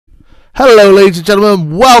Hello, ladies and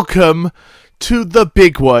gentlemen. Welcome to the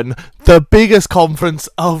big one, the biggest conference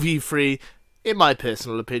of E3, in my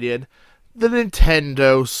personal opinion, the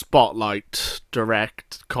Nintendo Spotlight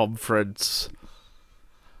Direct Conference.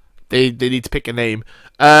 They need to pick a name.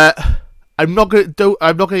 I'm not gonna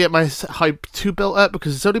get my hype too built up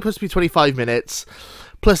because it's only supposed to be 25 minutes.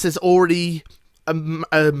 Plus, there's already a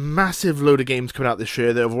massive load of games coming out this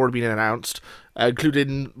year that have already been announced,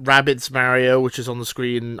 including Rabbids Mario, which is on the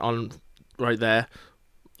screen on right there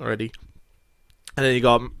already. And then you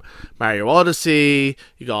got Mario Odyssey,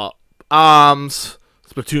 you got ARMS,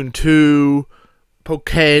 Splatoon 2,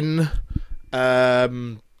 Pokken,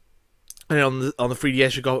 and on the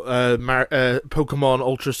 3DS you got Pokemon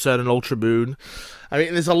Ultra Sun and Ultra Moon. I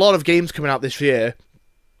mean, there's a lot of games coming out this year.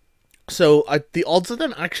 So the odds of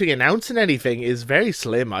them actually announcing anything is very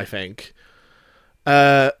slim, I think.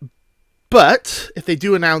 But if they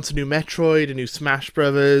do announce a new Metroid, a new Smash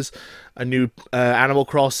Brothers, a new Animal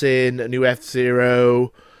Crossing, a new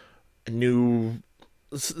F-Zero,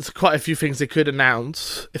 there's quite a few things they could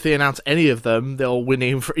announce. If they announce any of them, they'll win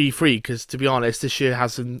E3, because to be honest, this year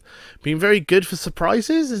hasn't been very good for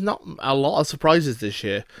surprises. There's not a lot of surprises this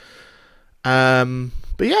year.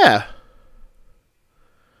 But yeah.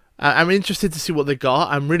 I'm interested to see what they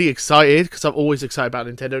got. I'm really excited because I'm always excited about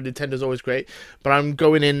Nintendo. Nintendo's always great, but I'm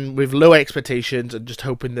going in with low expectations and just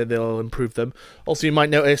hoping that they'll improve them. Also, you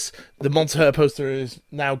might notice the Monster Hunter poster is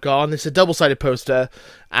now gone. It's a double-sided poster,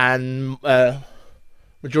 and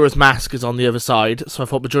Majora's Mask is on the other side. So I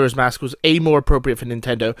thought Majora's Mask was A, more appropriate for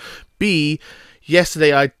Nintendo. B,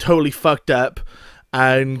 yesterday I totally fucked up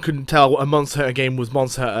and couldn't tell what a Monster Hunter game was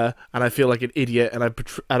Monster Hunter, and I feel like an idiot, and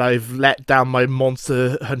I've let down my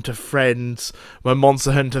Monster Hunter friends, my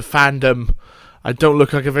Monster Hunter fandom. I don't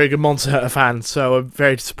look like a very good Monster Hunter fan, so I'm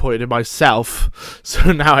very disappointed in myself.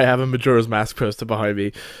 So now I have a Majora's Mask poster behind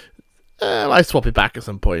me. I might swap it back at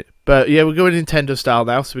some point. But yeah, we're going Nintendo style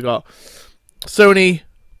now, so we got Sony,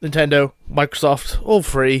 Nintendo, Microsoft, all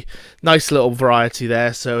three. Nice little variety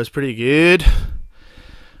there, so it's pretty good.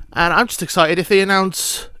 And I'm just excited if they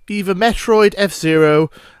announce either Metroid,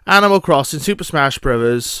 F-Zero, Animal Crossing, Super Smash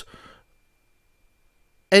Bros.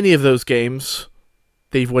 Any of those games,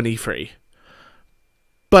 they've won E3.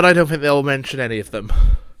 But I don't think they'll mention any of them.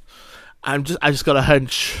 I just got a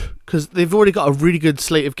hunch, because they've already got a really good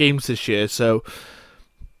slate of games this year, so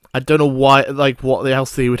I don't know why, like, what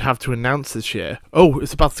else they would have to announce this year. Oh,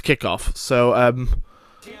 it's about to kick off. So,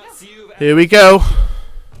 here we go.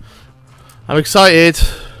 I'm excited.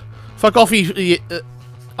 Fuck off,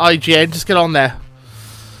 IGN. Just get on there.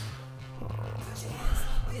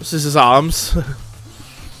 This is his arms.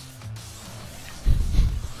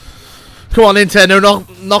 Come on, Nintendo.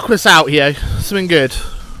 Knock us out here. Something good.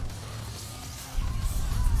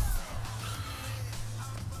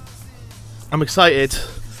 I'm excited.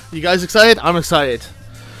 You guys excited? I'm excited.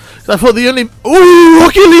 I thought the only... Ooh,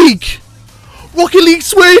 Rocket League! Rocket League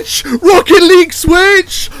Switch! Rocket League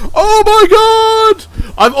Switch! Oh my god!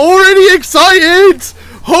 I'm already excited!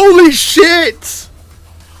 Holy shit!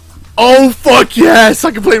 Oh fuck yes!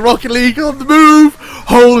 I can play Rocket League on the move!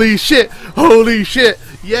 Holy shit! Holy shit!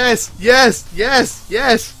 Yes! Yes! Yes!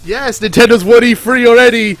 Yes! Yes! Nintendo's won E3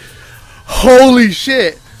 already! Holy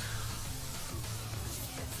shit!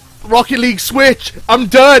 Rocket League Switch! I'm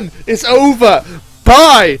done! It's over!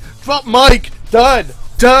 Bye! Drop mic! Done!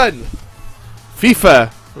 Done!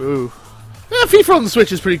 FIFA. Ooh. Yeah, FIFA on the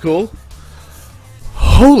Switch is pretty cool.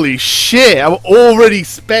 Holy shit, I'm already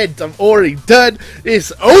spent. I'm already done.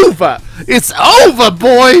 It's over. It's over,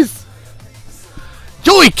 boys.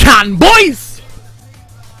 Joy-Con, boys.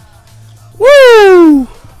 Woo.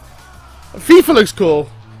 FIFA looks cool.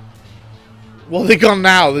 What have they got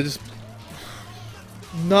now? They're just...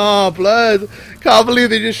 Nah, blood. Can't believe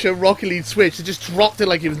they just showed Rocket League Switch. They just dropped it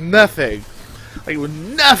like it was nothing. Like it was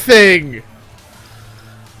nothing.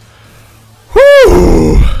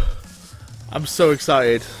 Whew! I'm so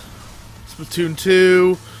excited. Splatoon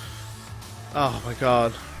 2. Oh my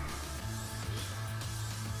god.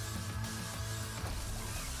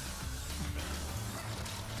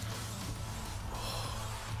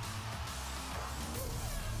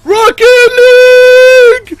 Rocket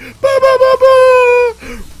League! Ba, ba, ba,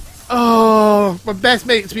 ba! Oh, my best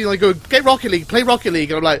mate's been like, going, get Rocket League, play Rocket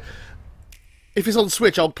League. And I'm like, if it's on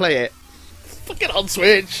Switch, I'll play it. Fucking on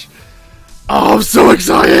Switch. Oh, I'm so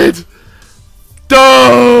excited!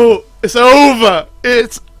 No! It's over!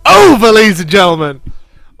 It's over, ladies and gentlemen!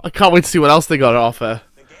 I can't wait to see what else they got to offer.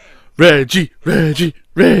 Reggie! Reggie!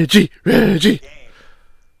 Reggie! Reggie! Game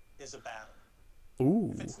is a battle.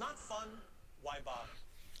 Ooh. If it's not fun, why bother?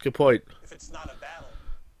 Good point. If it's not a battle,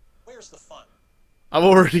 where's the fun? I'm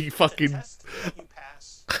already It's a fucking... test that you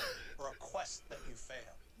pass or a quest that you fail.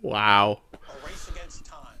 Wow. A race against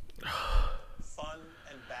time. Fun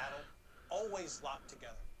and battle always locked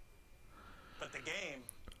together. But the game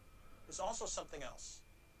is also something else.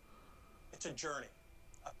 It's a journey,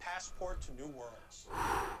 a passport to new worlds.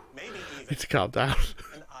 Maybe even Need to calm down.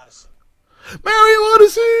 an odyssey. Mario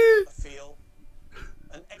Odyssey! A feel,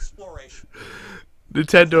 an exploration.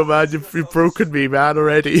 Nintendo, man, you've broken me, man,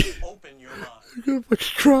 already. Open your mind. I'm gonna fucking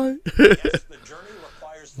cry. Yes, the journey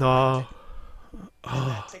requires the No. right ticket. And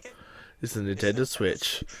that ticket It's the Nintendo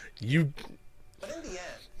Switch. You, But in the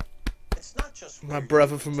end, it's not just my where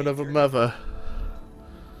brother you from take another your- mother.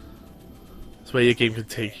 That's where your game can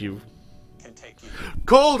take you. can take you.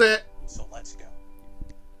 Called it! So let's go.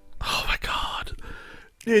 Oh my god.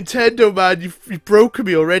 Nintendo, man, you've broken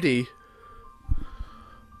me already.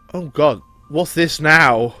 Oh god, what's this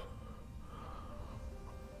now?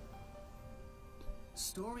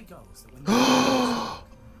 Story goes that when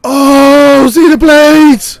Oh,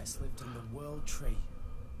 Xenoblade! lived in the World Tree,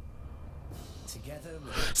 together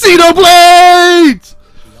with Xenoblade!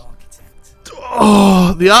 the architect,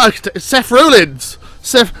 Oh, the architect, Seth Rollins.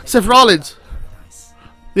 Seth Rollins. paradise,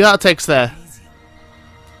 The architect's there. easy.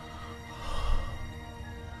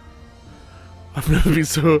 I've never been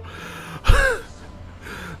so...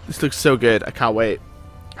 This looks so good. I can't wait.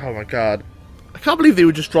 Oh my god. I can't believe they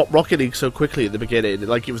would just drop Rocket League so quickly at the beginning.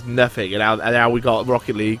 Like it was nothing. And now we got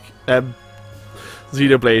Rocket League.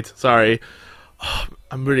 Xenoblade. Sorry. Oh,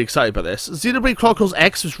 I'm really excited about this. Xenoblade Chronicles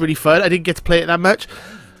X was really fun. I didn't get to play it that much.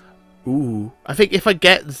 Ooh. I think if I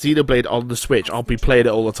get Xenoblade on the Switch, I'll be playing it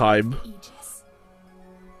all the time. Aegis.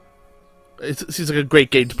 It seems like a great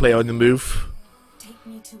game to play on the move. Take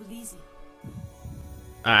me to Elysium.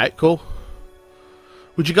 Alright, cool.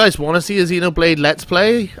 Would you guys want to see a Xenoblade Let's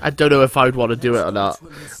Play? I don't know if I would want to do it or not.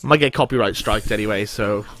 I might get copyright striked anyway,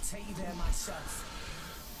 so... I'll take you there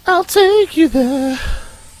myself. I'll take you there.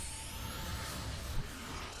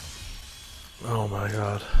 Oh my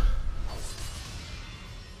god.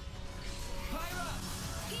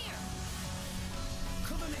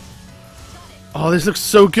 Oh, this looks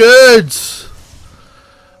so good!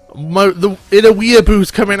 The inner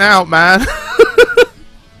weeaboo's coming out, man.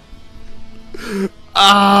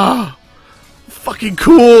 Ah, fucking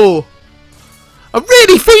cool. I'm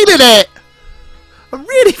really feeling it. I'm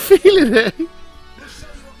really feeling it. I'll show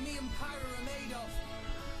you what me and Pyro are made of.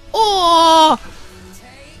 Oh,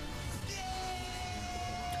 Take.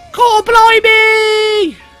 God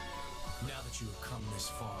blimey! Now that you have come this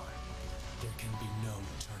far, there can be no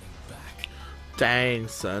turning back. Dang,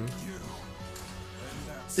 son.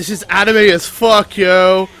 This is anime as fuck,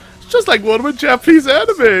 yo. It's just like one of my Japanese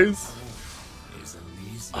animes.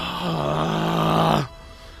 Ah,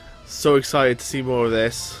 so excited to see more of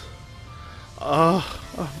this.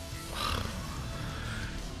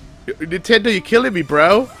 Nintendo, you're killing me,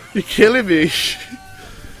 bro. You're killing me.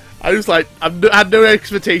 I was like, I had no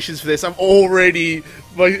expectations for this. My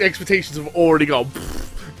expectations have already gone.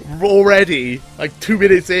 Already, like 2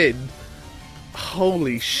 minutes in.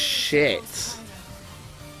 Holy shit. Our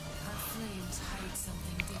flames hide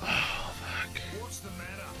something deep. What's the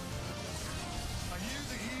matter? Are you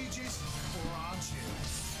the Aegis, or aren't you?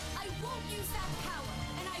 I won't use that power,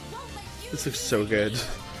 and I won't let you. This looks so good.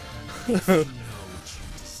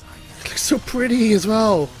 It looks so pretty as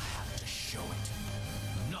well. To show it.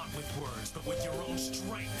 Not with words, but with your own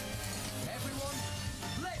strength. Everyone,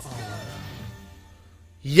 let's go!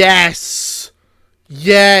 Yes!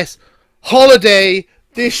 Yes! Holiday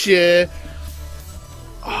this year.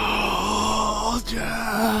 Oh,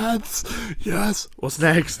 yes! Yes! What's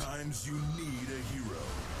next? Times you need a hero.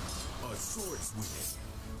 A sword swinging,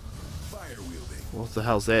 fire wielding, What the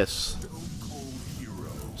hell's this? stone cold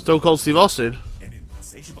hero. Stone Cold Steve Austin? An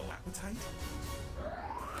insatiable appetite?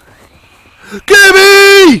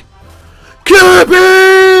 Kirby!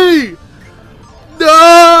 Kirby!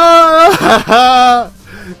 No!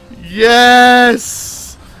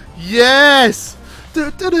 Yes! Yes!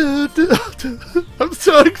 I'm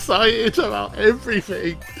so excited about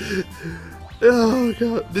everything. Oh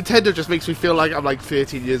god. Nintendo just makes me feel like I'm like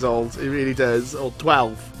 13 years old. It really does. Or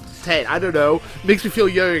 12. 10. I don't know. Makes me feel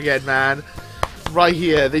young again, man. Right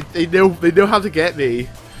here. They know how to get me.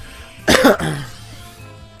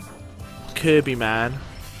 Kirby, man.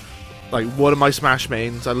 Like one of my Smash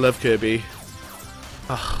mains. I love Kirby.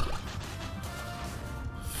 Ugh.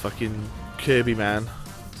 Fucking Kirby, man.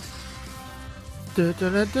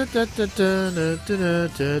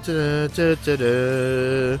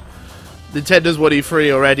 Nintendo's won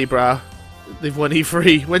E3 already, bruh. They've won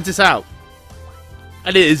E3. When's this out?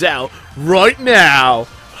 And it is out right now.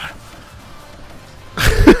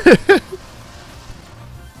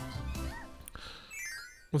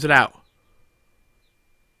 Was it out?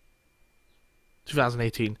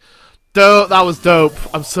 2018. Dope. That was dope.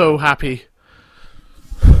 I'm so happy.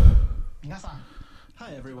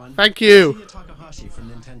 Hi everyone. Thank you. Shinya Takahashi from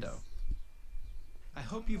Nintendo. I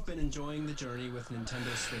hope you've been enjoying the journey with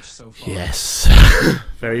Nintendo Switch so far. Yes.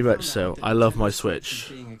 Very much so. I love my Is Switch.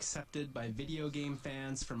 being accepted by video game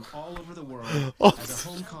fans from all over the world Oh. as a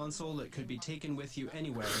home console that could be taken with you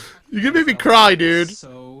anywhere. You're gonna make me cry, dude.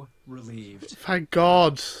 So relieved. Thank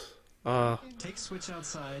God. Take Switch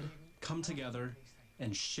outside, come together,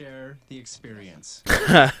 and share the experience.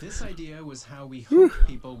 This idea was how we hoped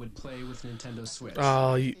people would play with Nintendo Switch.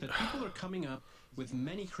 Oh, But people are coming up with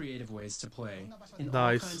many creative ways to play in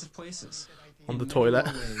Nice. all kinds of places. On in the many toilet.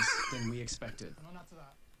 more ways than we expected.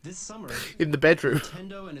 This summer, in the bedroom.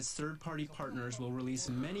 Nintendo and its third-party partners will release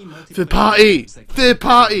many multiplayer Third party! games that can Third be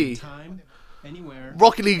party! played anytime, anywhere.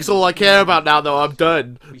 Rocket League's all I care about now, though. I'm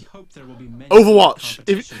done. We hope there will be many Overwatch.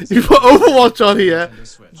 If competitions you put Overwatch on here, Nintendo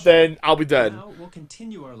Switch. then I'll be done. Now we'll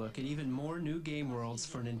continue our look at even more new game worlds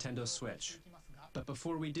for Nintendo Switch. But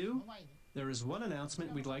before we do, there is one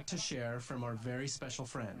announcement we'd like to share from our very special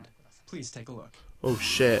friend. Please take a look. Oh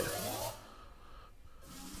shit.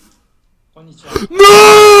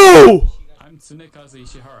 No! I'm Tsunekaze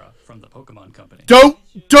Ishihara from the Pokemon Company. Don't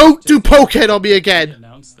do Pokken on me again.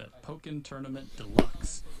 Announced that Pokken Tournament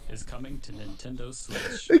Deluxe is coming to Nintendo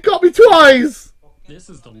Switch. It got me twice. This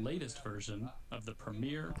is the latest version of the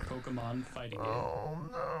premier Pokemon fighting game. Oh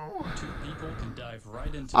no. Two people can dive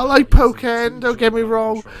right into I the like blades with Pokken, two don't get me Joy-Con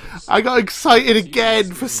wrong. controllers. I got excited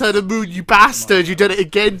again for Sun and Moon, you bastard. You did it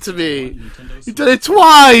again to me. Nintendo You did it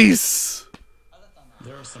twice.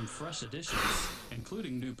 There are some fresh additions,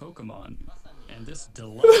 including new Pokemon, and this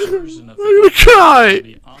deluxe version of the I'm gonna game cry. will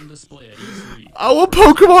be on display at E3. I want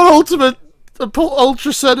Pokemon Ultimate,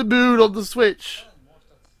 Ultra Sun and Moon on the Switch.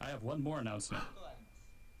 I have one more announcement.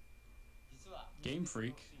 Game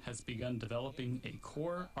Freak has begun developing a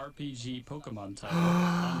core RPG Pokemon title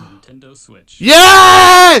on Nintendo Switch.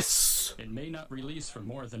 Yes! It may not release for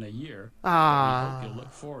more than a year, but we Ah. hope you'll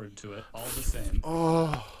look forward to it all the same.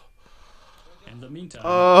 Oh. In the meantime,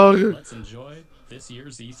 Oh. let's enjoy this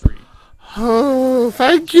year's E3. Oh,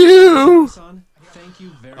 thank you. Son, thank you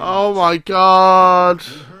very Oh much. my God.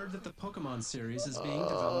 We heard that the Pokemon series is being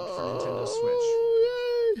developed for Nintendo Switch.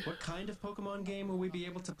 What kind of Pokemon game will we be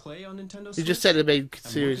able to play on Nintendo Switch? You just said it made I'm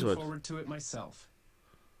series looking one. forward to it myself.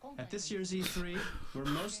 At this year's E3, we're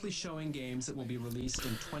mostly showing games that will be released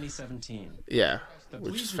in 2017. Yeah, But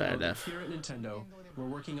which please is fair know that enough. here at Nintendo, we're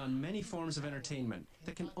working on many forms of entertainment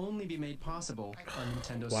that can only be made possible on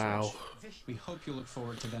Nintendo Wow. Switch. We hope you look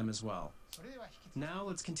forward to them as well. Now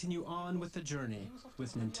let's continue on with the journey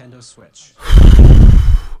with Nintendo Switch.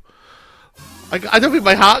 I don't think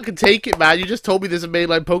my heart can take it, man. You just told me there's a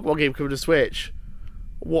mainline Pokemon game coming to Switch.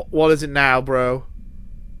 What is it now, bro?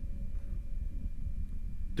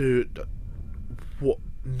 Dude. What?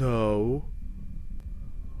 No.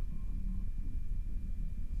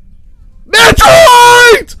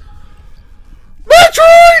 Metroid!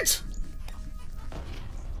 Metroid!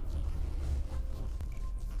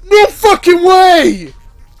 No fucking way!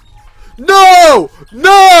 No!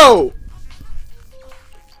 No!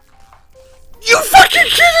 You fucking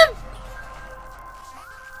kidding?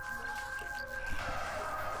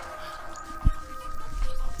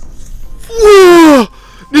 Whoa!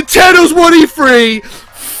 Nintendo's won E3!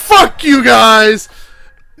 Fuck you guys!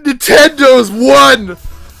 Nintendo's won!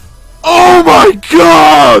 Oh my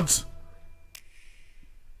god!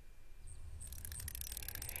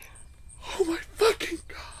 Oh my fucking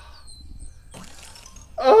god!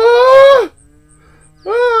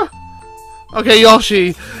 Okay,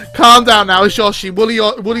 Yoshi, calm down now. It's Yoshi. Woolly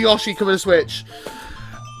Yoshi coming to Switch.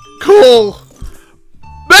 Cool.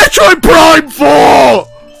 Metroid Prime 4!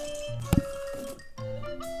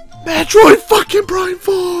 Metroid fucking Prime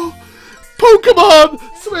 4! Pokemon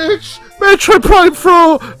Switch! Metroid Prime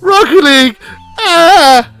 4! Rocket League!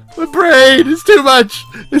 Ah! My brain! It's too much!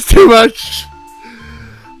 It's too much!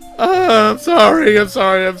 I'm sorry. I'm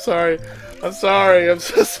sorry. I'm sorry. I'm sorry. I'm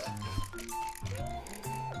so sorry.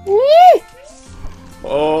 Woo!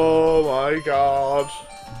 Oh my god.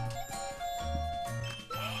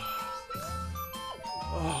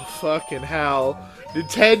 Oh fucking hell.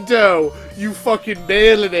 Nintendo, you fucking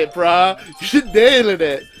nailing it, bruh. You're nailing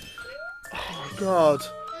it. Oh my god.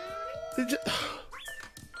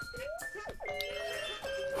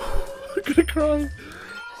 I'm gonna cry.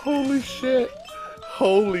 Holy shit.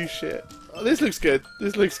 Holy shit. Oh, this looks good.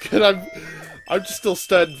 This looks good. I'm just still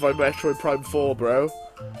stunned by Metroid Prime 4, bro.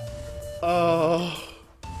 Oh.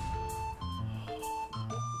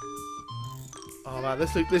 Oh man,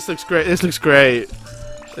 this looks great. This looks great.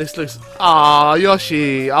 This looks. Ah,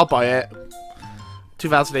 Yoshi. I'll buy it.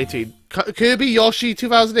 2018. Kirby, Yoshi,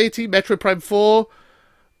 2018. Metroid Prime 4.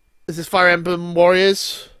 Is this Fire Emblem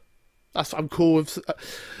Warriors? I'm cool with.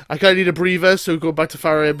 I kind of need a breather, so go back to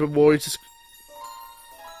Fire Emblem Warriors.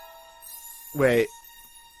 Wait.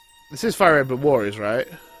 This is Fire Emblem Warriors, right?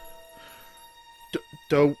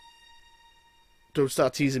 Don't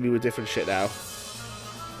start teasing me with different shit now.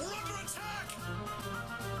 We're under attack!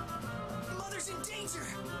 Mother's in danger!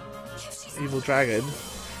 Evil Dragon.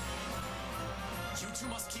 You two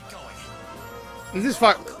must keep going. Is this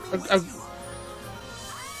Fire?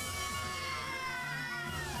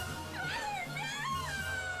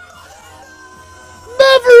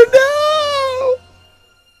 Never know.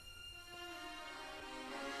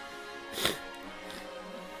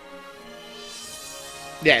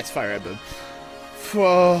 Yeah, it's Fire Emblem.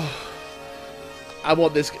 I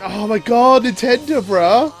want this. Oh my god, Nintendo,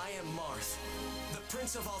 bruh. I am Marth, the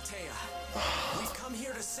Prince of Altea. We've come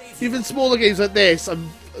here to save you. Even smaller games like this,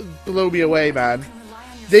 blow me away, man.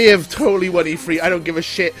 They have totally won E3. I don't give a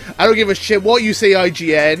shit. I don't give a shit what you say,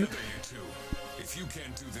 IGN. If you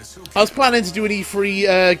can't do this, who I was planning to do an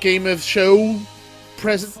E3 game of show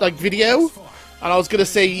video, and I was gonna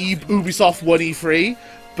say Ubisoft won E3,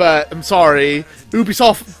 but I'm sorry,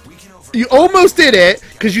 Ubisoft. You almost did it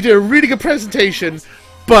because you did a really good presentation,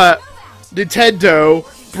 but Nintendo,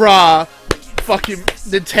 brah, fucking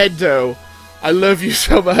Nintendo, I love you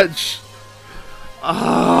so much.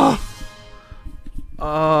 Oh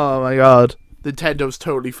my god. Nintendo's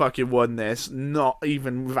totally fucking won this. Not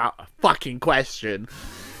even without a fucking question.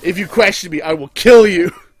 If you question me, I will kill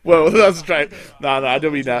you. Well, that's right. No, I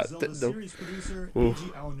don't mean that. No.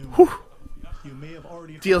 You may have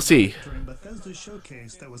already heard DLC. during Bethesda's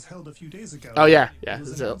showcase that was held a few days ago. Oh yeah. It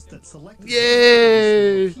was announced that selected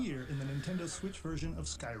Yay! will appear in the Nintendo Switch version of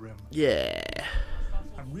Skyrim. Yeah.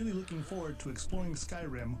 I'm really looking forward to exploring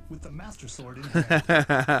Skyrim with the Master Sword in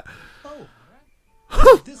hand. Oh,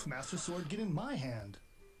 how did this Master Sword get in my hand?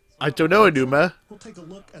 I don't know, Enuma. We'll take a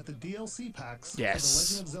look at the DLC packs Yes. for The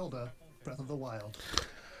Legend of Zelda: Breath of the Wild.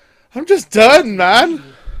 I'm just done, man.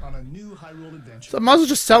 On a new Hyrule adventure. So I might as well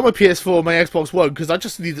just sell my PS4 and my Xbox One because I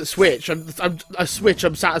just need the Switch. I'm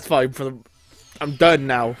satisfied for them. I'm done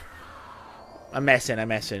now. I'm messing,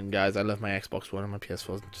 guys. I love my Xbox One and my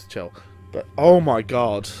PS4. Just chill. But oh my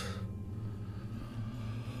god.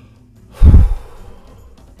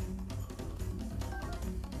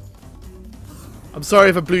 I'm sorry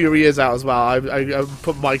if I blew your ears out as well. I'll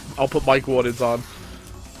put mic warnings on.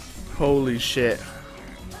 Holy shit.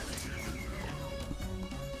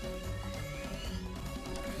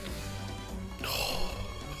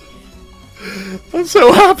 I'm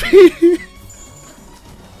so happy.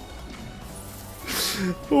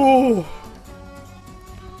 Oh.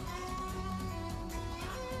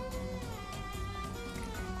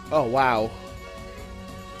 Oh wow.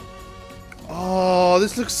 Oh,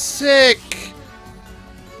 this looks sick.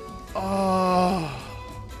 Oh.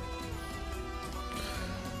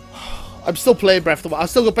 I'm still playing Breath of the Wild. I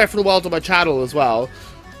still got Breath of the Wild on my channel as well.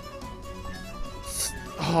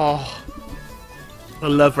 Oh. I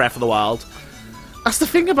love Breath of the Wild. That's the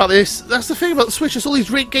thing about this. That's the thing about the Switch. There's all these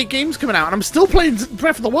great games coming out, and I'm still playing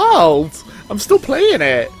Breath of the Wild. I'm still playing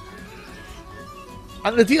it.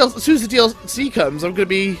 And the DLC, as soon as the DLC comes, I'm gonna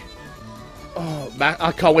be. Oh,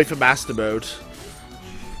 I can't wait for Master Mode.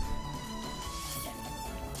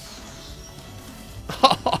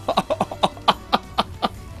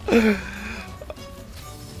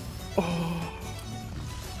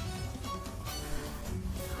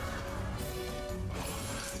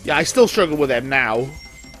 Yeah, I still struggle with them now.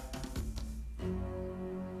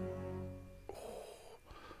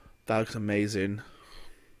 That looks amazing.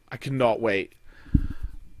 I cannot wait.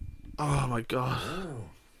 Oh my god.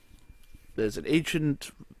 There's an ancient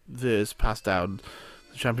verse passed down.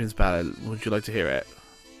 The Champion's Ballad. Would you like to hear it?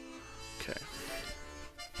 Okay.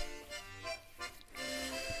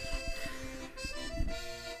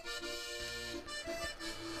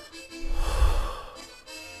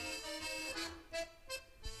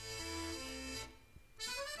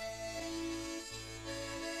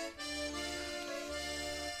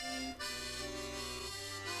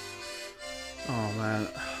 Oh man,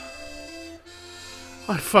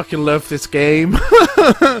 I fucking love this game.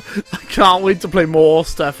 I can't wait to play more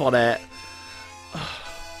stuff on it.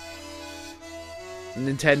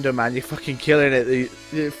 Nintendo, man, you're fucking killing it.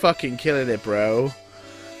 You're fucking killing it, bro.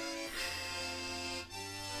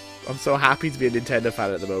 I'm so happy to be a Nintendo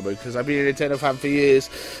fan at the moment because I've been a Nintendo fan for years,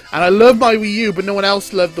 and I love my Wii U, but no one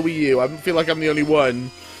else loved the Wii U. I feel like I'm the only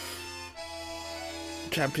one.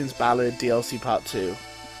 Champions Ballad DLC Part 2.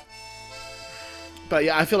 But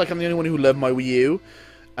yeah, I feel like I'm the only one who loved my Wii U.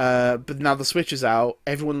 But now the Switch is out,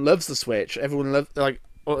 everyone loves the Switch. Everyone loves, like,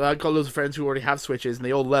 I've got loads of friends who already have Switches, and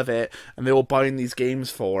they all love it, and they're all buying these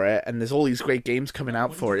games for it, and there's all these great games coming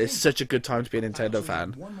out for it. It's such a good time to be a Nintendo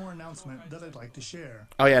fan. One more announcement that I'd like to share.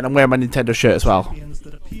 Oh yeah, and I'm wearing my Nintendo shirt as well. Champions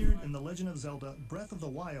that appeared in The Legend of Zelda Breath of the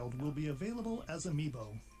Wild will be available as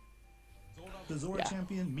amiibo. The Zora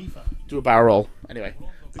champion, Mipha. Do a barrel roll. Anyway.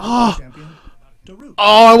 The Goku champion, Daruk.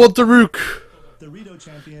 Oh, I want Daruk! The Rito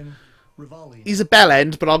champion, Rivali. He's a bell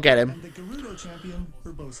end, but I'll get him. And the Gerudo champion,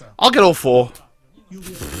 Urbosa. I'll get all 4. You'll be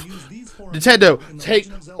able to use these 4 Nintendo, in The take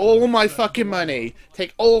Legend of Zelda all my Breath of the fucking Wild. money.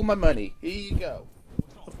 Take all my money. Here you go.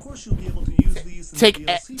 Of course, you'll be able to use these in Take the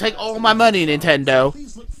DLC take packs all that my are money, released. Nintendo.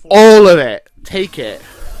 Please look forward All of it. Take it.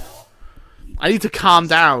 I need to calm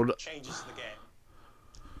down. Changes the game.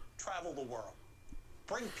 Travel the world.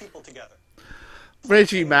 Bring people together.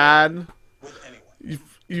 Reggie, man. With anyone.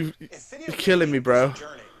 You're If video killing me, gaming bro. is a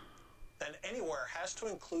journey, then anywhere has to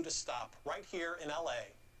include a stop right here in LA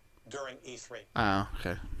during E3. Oh,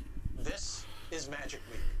 okay. This is Magic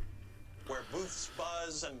Week, where booths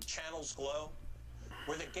buzz and channels glow,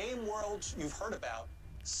 where the game worlds you've heard about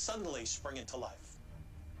suddenly spring into life.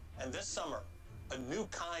 And this summer, a new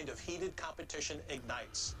kind of heated competition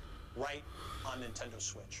ignites right on Nintendo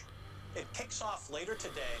Switch. It kicks off later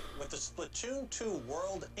today with the Splatoon 2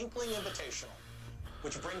 World Inkling Invitational,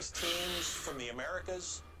 which brings teams from the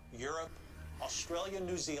Americas, Europe, Australia,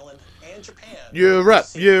 New Zealand, and Japan. Europe, to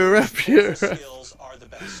see Europe, whose Europe. skills are the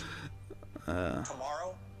best.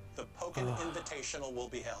 Tomorrow, the Pokken Invitational will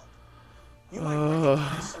be held. You might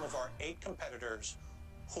recognize some of our 8 competitors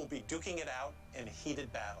who'll be duking it out in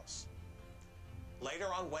heated battles. Later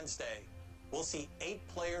on Wednesday, we'll see 8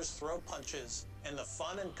 players throw punches in the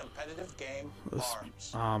fun and competitive game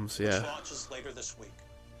ARMS, Arms, which yeah. launches later this week.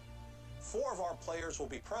 4 of our players will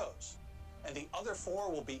be pros, and the other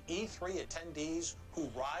 4 will be E3 attendees who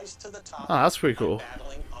rise to the top Oh, that's pretty by cool.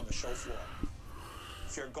 battling on the show floor.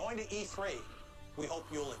 If you're going to E3, we hope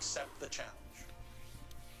you'll accept the challenge.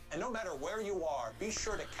 And no matter where you are, be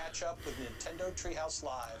sure to catch up with Nintendo Treehouse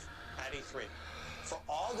Live at E3 for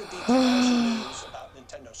all the details and news about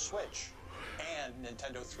Nintendo Switch and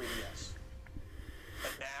Nintendo 3DS.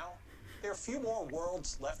 But now, there are a few more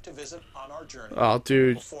worlds left to visit on our journey. Oh,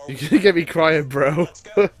 dude. Before You're we gonna get me crying, bro. Let's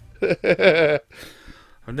go. This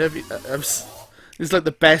is like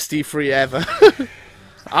the best E3 ever.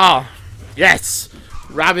 Ah, yes!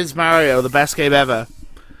 Rabbids Mario, the best game ever.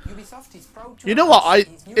 Ubisoft is proud to You know what? announce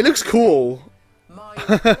its new It looks cool. Mario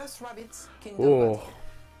plus Rabbids Kingdom Oh. Battle,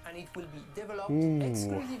 and it will be developed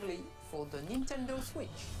exclusively for the Nintendo Switch.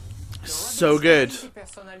 The So Rabbids' good. crazy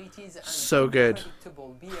personalities and So good.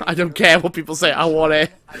 unpredictable I don't behavior care what people say. I want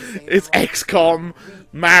it. as they It's run XCOM.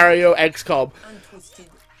 Mario XCOM. untwisted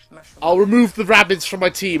mushrooms. I'll remove the rabbits from my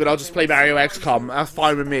team and I'll just play Mario XCOM. That's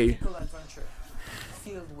fine with me. Tactical adventure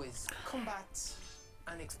filled with combat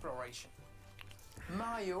and exploration.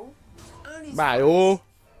 Mario and his Mario. friends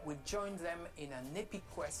will join them in an epic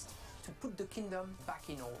quest to put the kingdom back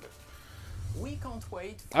in order. We can't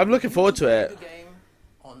wait for I'm looking forward to it. the game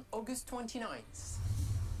on August 29th.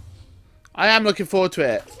 I am looking forward to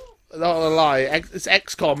it. Not gonna lie. It's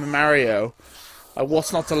XCOM and Mario.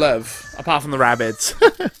 What's not to love? Apart from the rabbits.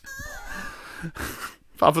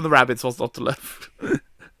 Apart from the rabbits, what's not to love?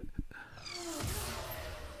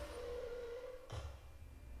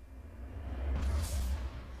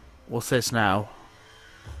 What's this now?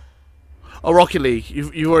 Oh, Rocket League.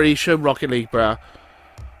 You've already shown Rocket League, bruh.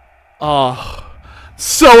 Oh,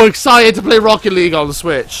 so excited to play Rocket League on the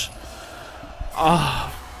Switch.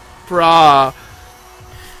 Oh, bruh.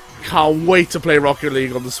 Can't wait to play Rocket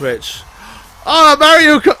League on the Switch. Oh,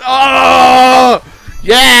 Mario! Oh,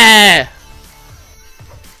 yeah!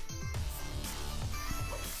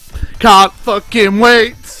 Can't fucking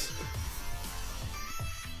wait.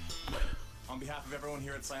 On behalf of everyone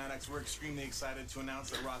here at Psyonix, we're extremely excited to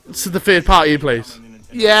announce that Rocket This is League the third party place. on the Nintendo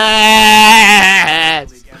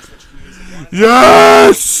Yes! League and Switch communities have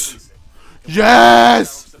Yes! Yes!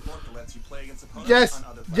 Yes! Support that lets you play against opponents Yes! on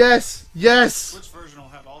other platforms. Yes! Yes! Switch version will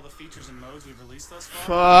have all the features and modes we've released thus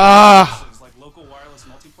far. Ah! Exclusives like local wireless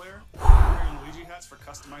multiplayer, Mario and Luigi hats for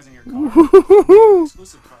customizing your car,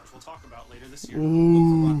 exclusive cards we'll talk about later this year. Look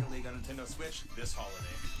for Rocket League on Nintendo Switch this holiday.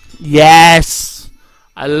 Yes!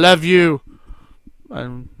 I love you. You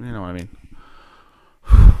know what I mean.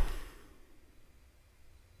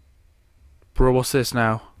 Bro, what's this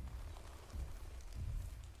now?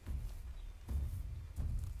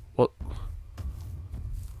 What?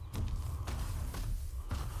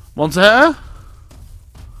 Monster Hunter?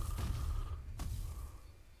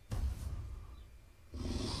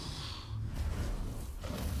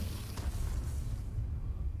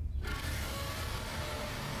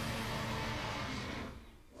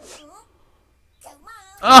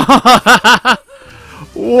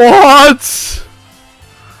 What?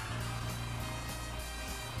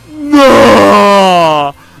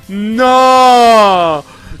 No! No!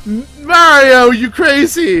 Mario, you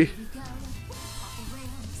crazy!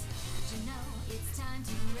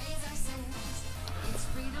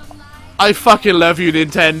 I fucking love you,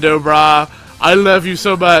 Nintendo, brah. I love you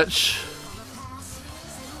so much.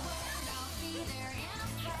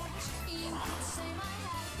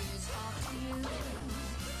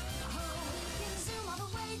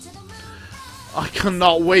 I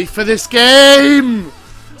cannot wait for this game!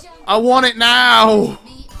 I want it now!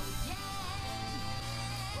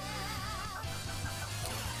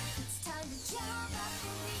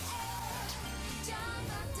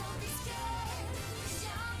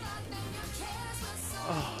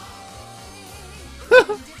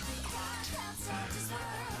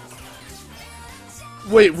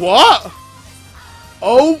 Wait, what?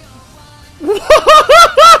 Oh!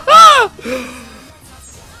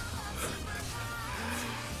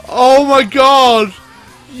 Oh my god!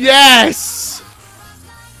 Yes!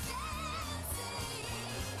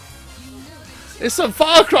 It's some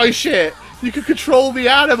Far Cry shit! You can control the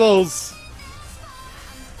animals!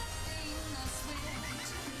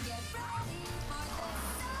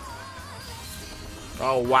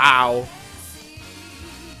 Oh wow.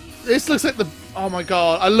 This looks like the... Oh my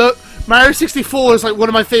god. Mario 64 is like one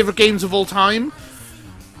of my favourite games of all time.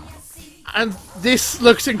 And this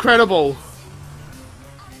looks incredible.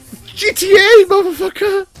 GTA,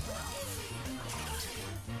 motherfucker!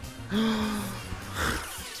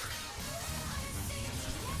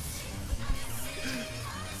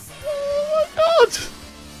 Oh my god!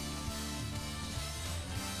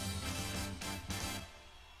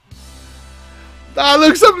 That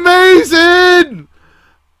looks amazing!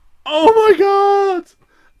 Oh my god!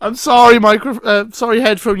 I'm sorry, sorry,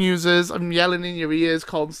 headphone users. I'm yelling in your ears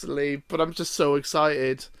constantly, but I'm just so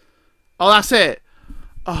excited. Oh, that's it.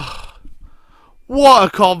 Oh, what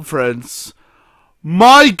a conference!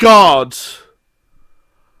 My god!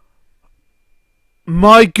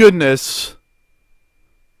 My goodness!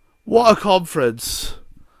 What a conference!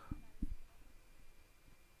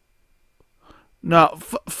 No,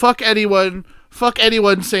 fuck anyone. Fuck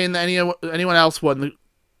anyone saying that anyone else won the...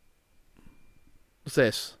 What's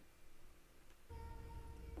this?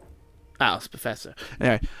 Ah, it's Professor.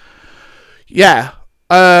 Anyway. Yeah.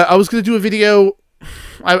 I was going to do a video...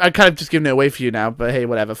 I kind of just giving it away for you now, but hey,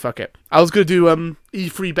 whatever, fuck it. I was going to do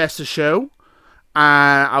E3 Best of Show,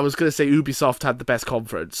 and I was going to say Ubisoft had the best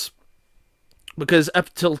conference. Because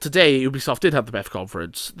up till today, Ubisoft did have the best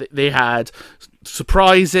conference. They had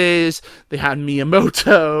surprises, they had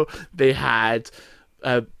Miyamoto, they had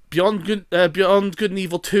Beyond Good and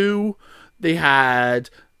Evil 2, they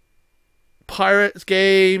had Pirates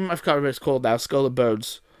game, I forgot what it's called now, Skull and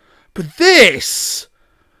Bones. But this...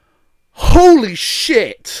 Holy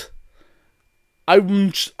shit! I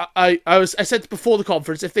said before the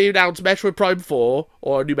conference, if they announced Metroid Prime 4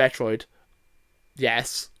 or a new Metroid,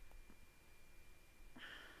 yes.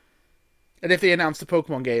 And if they announced a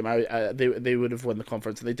Pokemon game, they would have won the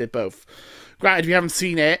conference, and they did both. Granted, we haven't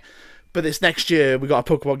seen it, but this next year we got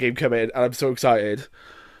a Pokemon game coming, and I'm so excited.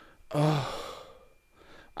 Oh,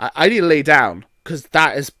 I need to lay down because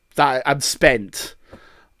I'm spent.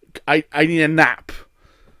 I need a nap.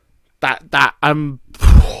 I'm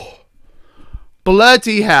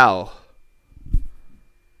bloody hell.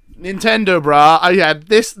 Nintendo, brah. I had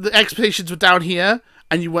this. The expectations were down here,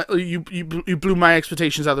 and you blew my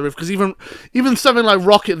expectations out of the roof. Because even something like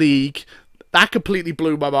Rocket League, that completely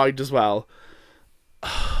blew my mind as well.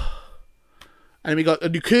 And we got a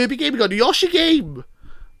new Kirby game. We got a new Yoshi game.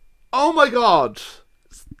 Oh my god,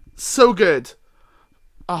 so good.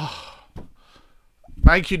 Oh,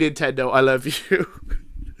 thank you, Nintendo. I love you.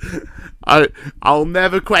 I'll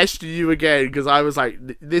never question you again because I was like,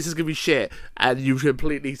 this is gonna be shit, and you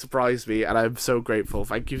completely surprised me, and I'm so grateful.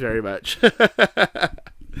 Thank you very much.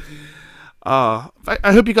 I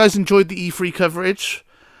hope you guys enjoyed the E3 coverage.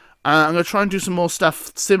 I'm gonna try and do some more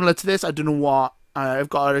stuff similar to this. I don't know what. I've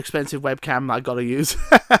got an expensive webcam that I gotta use.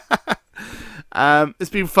 It's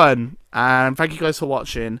been fun, and thank you guys for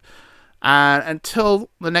watching. And until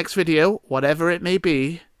the next video, whatever it may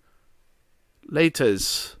be,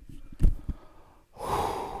 laters.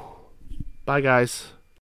 Bye, guys.